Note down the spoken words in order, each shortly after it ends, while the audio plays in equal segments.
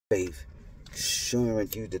Faith, sharing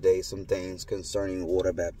with you today some things concerning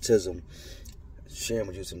water baptism, sharing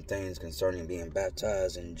with you some things concerning being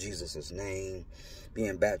baptized in Jesus' name,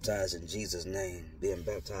 being baptized in Jesus' name, being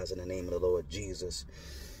baptized in the name of the Lord Jesus,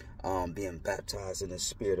 being baptized in the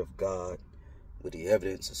Spirit of God with the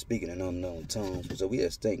evidence of speaking in unknown tongues. So we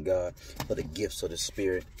just thank God for the gifts of the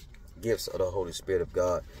Spirit, gifts of the Holy Spirit of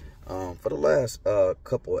God. For the last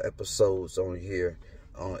couple of episodes on here,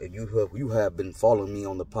 if you have been following me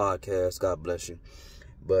on the podcast, God bless you.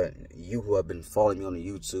 But you who have been following me on the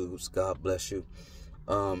YouTubes, God bless you.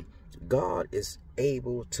 God is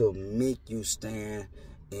able to make you stand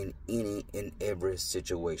in any and every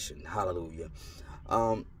situation. Hallelujah.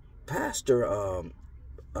 Pastor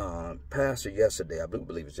yesterday, I do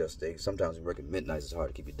believe it's yesterday. Sometimes when working midnight, it's hard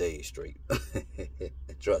to keep your days straight.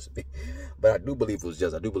 Trust me. But I do believe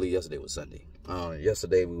yesterday was Sunday.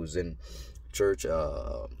 Yesterday we was in church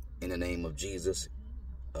in the name of Jesus.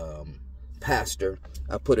 Pastor,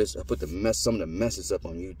 I put some of the messages up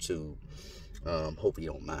on YouTube. Hope you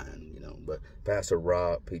don't mind, But Pastor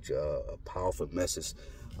Rob preached a powerful message,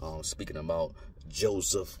 speaking about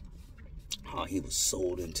Joseph, how he was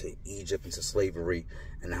sold into Egypt, into slavery,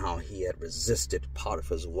 and how he had resisted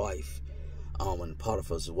Potiphar's wife. When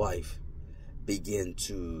Potiphar's wife began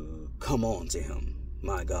to come on to him,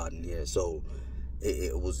 my God, and yeah, so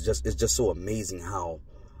it's just so amazing how,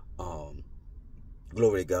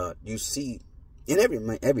 glory to God, you see, and every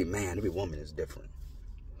man, every woman is different.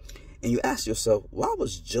 And you ask yourself, why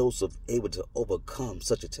was Joseph able to overcome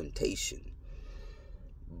such a temptation?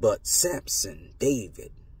 But Samson,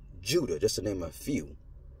 David, Judah, just to name a few,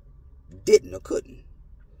 didn't or couldn't.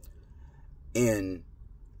 And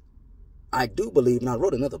I do believe, and I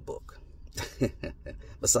wrote another book,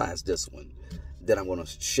 besides this one, that I'm going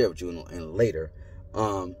to share with you in later,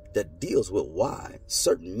 that deals with why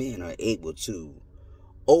certain men are able to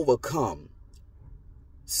overcome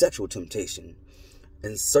sexual temptation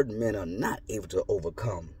and certain men are not able to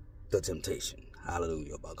overcome the temptation.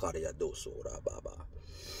 Hallelujah.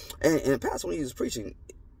 And Pastor, when he was preaching,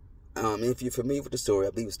 if you're familiar with the story,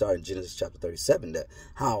 I believe it started in Genesis chapter 37, that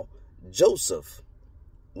how Joseph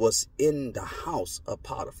was in the house of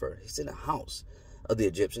Potiphar. He's in the house of the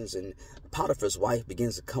Egyptians, and Potiphar's wife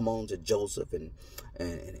begins to come on to Joseph and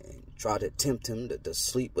try to tempt him to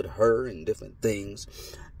sleep with her and different things.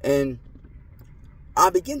 And I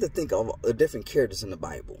begin to think of the different characters in the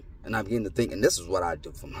Bible. And I begin to think, and this is what I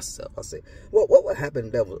do for myself. I say, well, what would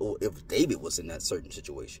happen if David was in that certain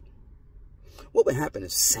situation? What would happen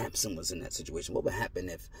if Samson was in that situation? What would happen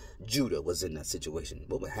if Judah was in that situation?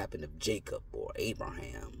 What would happen if Jacob or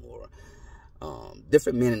Abraham or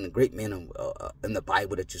different men and the great men in the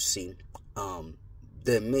Bible that you see,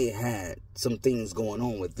 that may have had some things going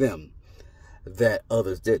on with them that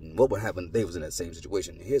others didn't? What would happen if they was in that same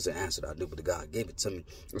situation? Here's the answer that I do, but God gave it to me.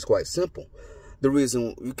 It's quite simple. The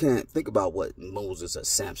reason you can't think about what Moses or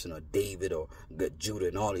Samson or David or Judah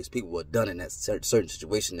and all these people were done in that certain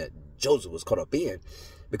situation that Joseph was caught up in,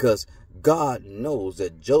 because God knows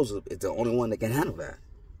that Joseph is the only one that can handle that.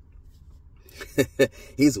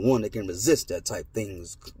 He's the one that can resist that type of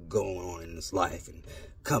things going on in his life and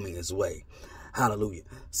coming his way. Hallelujah.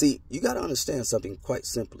 See, you got to understand something quite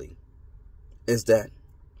simply, is that,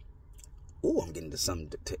 I'm getting to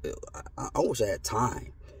something. I wish I had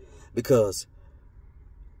time, because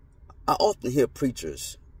I often hear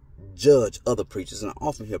preachers judge other preachers, and I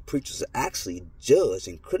often hear preachers actually judge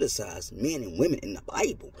and criticize men and women in the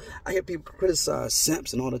Bible. I hear people criticize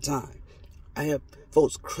Samson all the time. I hear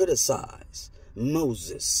folks criticize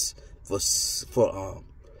Moses for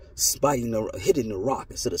hitting the rock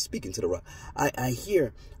instead of speaking to the rock. I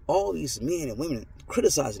hear all these men and women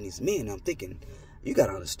criticizing these men. And I'm thinking, you got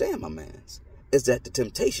to understand, my mans, is that the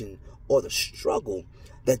temptation or the struggle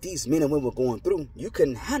that these men and women were going through, you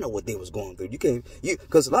couldn't handle what they was going through.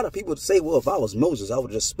 Because a lot of people say, well, if I was Moses, I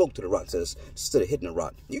would have just spoke to the rock instead of hitting the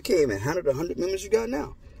rock. You can't even handle the 100 members you got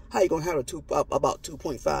now. How you going to handle about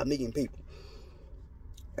 2.5 million people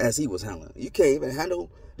as he was handling? You can't even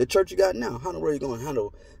handle the church you got now. How in the world are you going to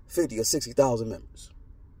handle 50 or 60,000 members?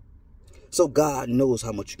 So God knows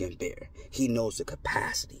how much you can bear. He knows the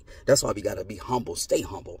capacity. That's why we got to be humble, stay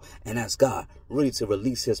humble, and ask God really to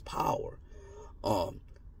release his power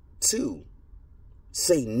to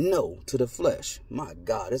say no to the flesh. My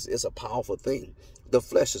God, it's a powerful thing. The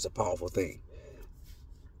flesh is a powerful thing.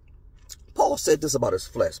 Paul said this about his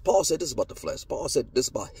flesh. Paul said this about the flesh. Paul said this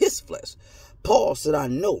about his flesh. Paul said, I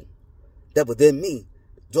know that within me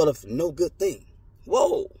dwelleth no good thing.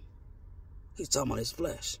 Whoa. He's talking about his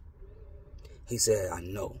flesh. He said, I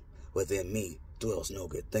know within me dwells no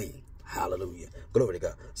good thing. Hallelujah. Glory to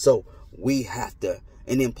God. So we have to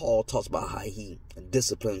And then Paul talks about how he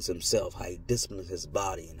disciplines himself, how he disciplines his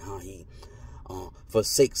body, and how he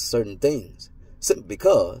forsakes certain things. Simply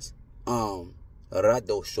because, and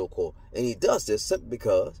he does this simply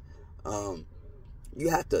because you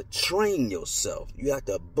have to train yourself. You have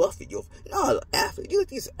to buffet your, athlete. You look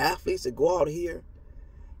at these athletes that go out here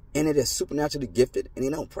and they're just supernaturally gifted and they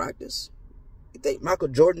don't practice. You think Michael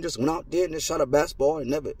Jordan just went out there and just shot a basketball and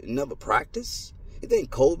never practiced? You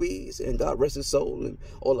think Kobe's, and God rest his soul,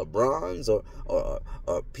 or LeBron's, or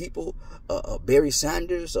people, Barry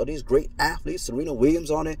Sanders, or these great athletes, Serena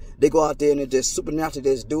Williams on it, they go out there and they just supernaturally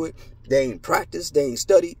just do it. They ain't practiced, they ain't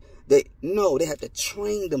studied. They have to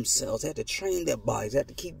train themselves. They have to train their bodies. They have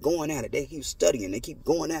to keep going at it. They keep studying. They keep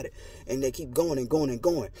going at it. And they keep going and going and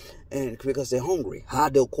going. And because they're hungry.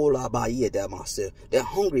 They're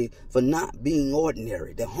hungry for not being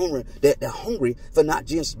ordinary. They're hungry for not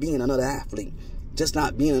just being another athlete. Just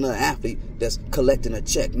not being another athlete that's collecting a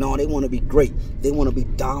check. No, they want to be great. They want to be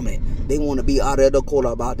dominant. They want to be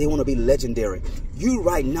they want to be legendary. You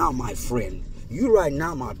right now, my friend. You right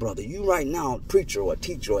now, my brother. You right now, preacher or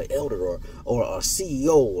teacher or elder or a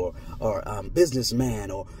CEO or businessman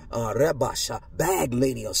or rabasha, bag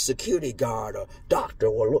lady or security guard or doctor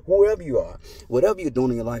or whoever you are. Whatever you're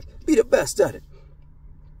doing in your life, be the best at it.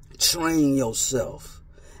 Train yourself.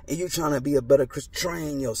 And you trying to be a better Christian,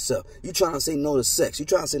 train yourself. You trying to say no to sex. You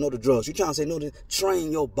trying to say no to drugs. You trying to say no to,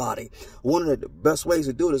 train your body. One of the best ways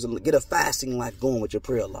to do it is to get a fasting life going with your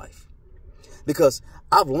prayer life. Because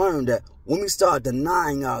I've learned that when we start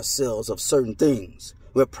denying ourselves of certain things,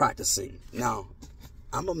 we're practicing. Now,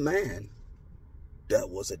 I'm a man that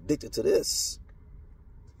was addicted to this.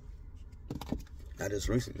 I just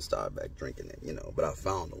recently started back drinking it, but I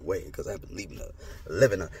found a way because I've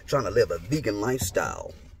been trying to live a vegan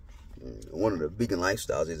lifestyle. One of the vegan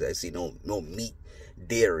lifestyles is actually no meat,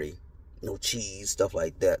 dairy, no cheese, stuff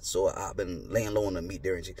like that. So I've been laying low on the meat,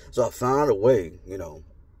 dairy, and cheese. So I found a way,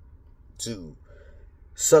 to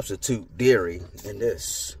substitute dairy in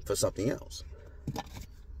this for something else.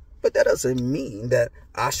 But that doesn't mean that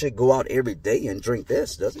I should go out every day and drink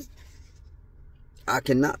this, does it? I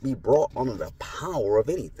cannot be brought under the power of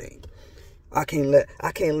anything. I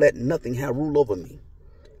can't let nothing have rule over me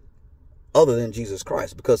other than Jesus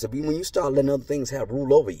Christ. Because when you start letting other things have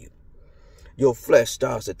rule over you, your flesh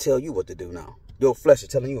starts to tell you what to do now. Your flesh is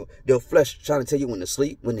telling you, your flesh trying to tell you when to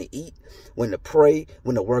sleep, when to eat, when to pray,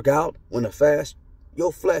 when to work out, when to fast.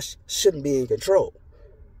 Your flesh shouldn't be in control.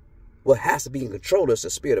 What has to be in control is the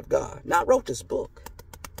Spirit of God. Now, I wrote this book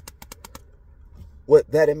with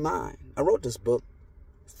that in mind. I wrote this book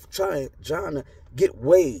trying to get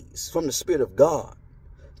ways from the Spirit of God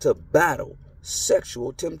to battle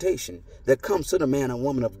sexual temptation that comes to the man and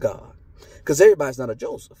woman of God. Because everybody's not a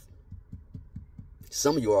Joseph.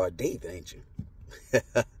 Some of you are a David, ain't you?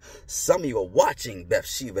 Some of you are watching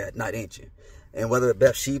Bathsheba at night, ain't you? And whether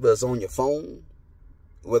Bathsheba is on your phone,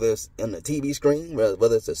 whether it's on the TV screen,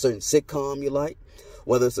 whether it's a certain sitcom you like,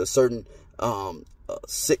 whether it's a certain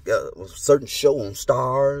certain show on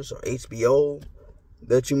Stars or HBO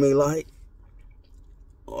that you may like,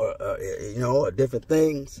 or different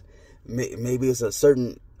things. Maybe it's a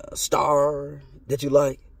certain star that you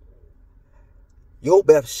like. Your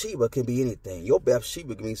Bathsheba can be anything. Your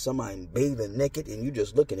Bathsheba can be somebody bathing naked and you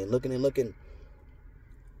just looking and looking and looking.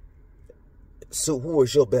 So who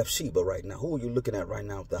is your Bathsheba right now? Who are you looking at right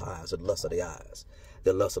now with the eyes, the lust of the eyes,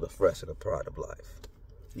 the lust of the flesh, and the pride of life?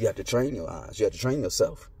 You have to train your eyes. You have to train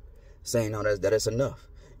yourself. Saying no, that is enough.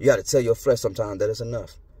 You got to tell your flesh sometimes that is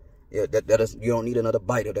enough. Yeah, that is. You don't need another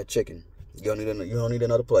bite of that chicken. You don't need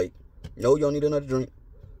another plate. No, you don't need another drink.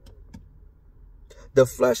 The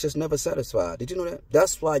flesh is never satisfied. Did you know that?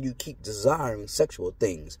 That's why you keep desiring sexual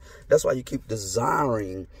things. That's why you keep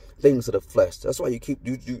desiring things of the flesh. That's why you keep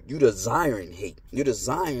you desiring hate. You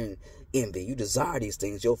desiring envy. You desire these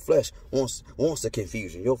things. Your flesh wants the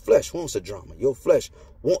confusion. Your flesh wants the drama. Your flesh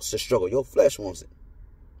wants the struggle. Your flesh wants it.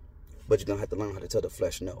 But you're going to have to learn how to tell the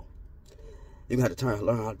flesh no. You're going to have to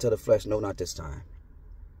learn how to tell the flesh no, not this time.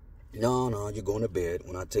 No, you're going to bed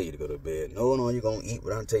when I tell you to go to bed. No, you're going to eat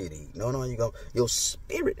when I tell you to eat. No, your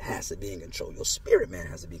spirit has to be in control. Your spirit man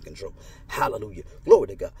has to be in control. Hallelujah. Glory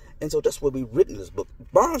to God. And so that's what we've written in this book.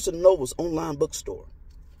 Barnes & Noble's online bookstore.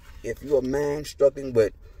 If you're a man struggling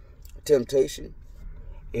with temptation,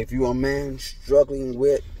 if you're a man struggling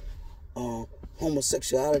with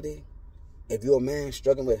homosexuality, if you're a man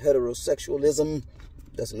struggling with heterosexualism,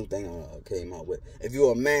 that's a new thing I came out with. If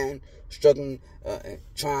you're a man struggling and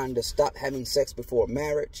trying to stop having sex before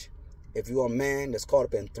marriage, if you're a man that's caught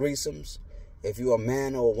up in threesomes, if you're a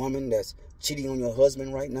man or a woman that's cheating on your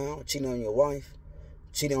husband right now, cheating on your wife,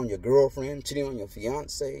 cheating on your girlfriend, cheating on your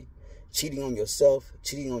fiance, cheating on yourself,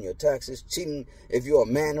 cheating on your taxes, cheating. If you're a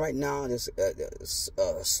man right now that's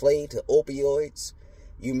a slave to opioids,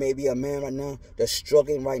 you may be a man right now that's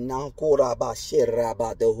struggling right now.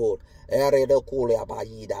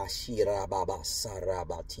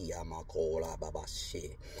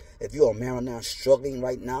 If you're a man right now struggling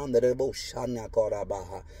right now,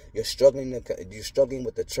 you're struggling with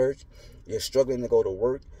the church, you're struggling to go to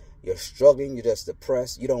work, you're struggling, you're just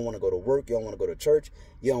depressed, you don't want to go to work, you don't want to go to church,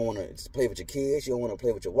 you don't want to play with your kids, you don't want to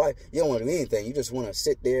play with your wife, you don't want to do anything, you just want to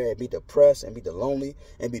sit there and be depressed and be lonely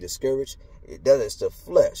and be discouraged. That is the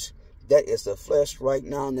flesh. That is the flesh right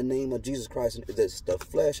now in the name of Jesus Christ. It's the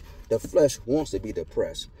flesh. The flesh wants to be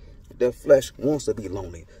depressed. The flesh wants to be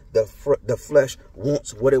lonely. The flesh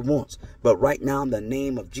wants what it wants. But right now in the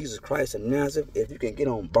name of Jesus Christ of Nazareth, if you can get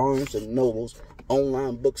on Barnes and Noble's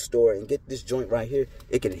online bookstore and get this joint right here,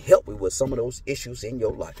 it can help you with some of those issues in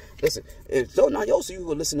your life. Listen, so now also you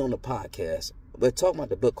were listening on the podcast. We're talking about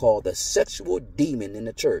the book called The Sexual Demon in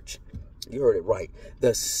the Church. You heard it right.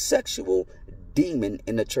 The Sexual Demon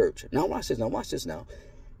in the Church. Now watch this. Now.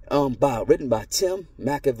 Written by Tim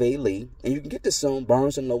McAvey-Lee, and you can get this on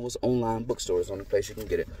Barnes and Noble's online bookstore. It's the only place you can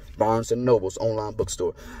get it. Barnes and Noble's online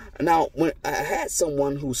bookstore. Now, when I had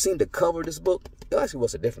someone who seemed to cover this book, it actually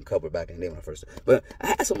was a different cover back in the day when I first. But I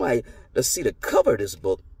had somebody to see the cover of this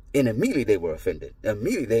book, and immediately they were offended.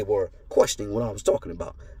 Immediately they were questioning what I was talking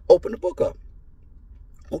about. Open the book up.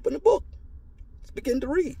 Open the book. Let's begin to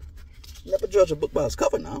read. Never judge a book by its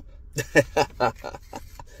cover now.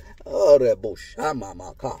 Oh, that bullshit.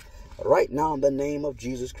 Right now, in the name of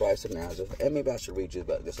Jesus Christ of Nazareth, and maybe I should read you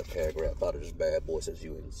about this a paragraph out of this bad boy, as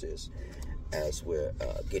you insist, as we're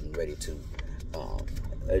getting ready to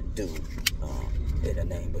do in the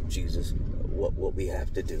name of Jesus what we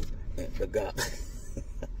have to do.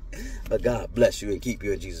 But God bless you and keep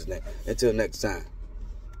you in Jesus' name. Until next time,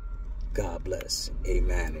 God bless.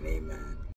 Amen and amen.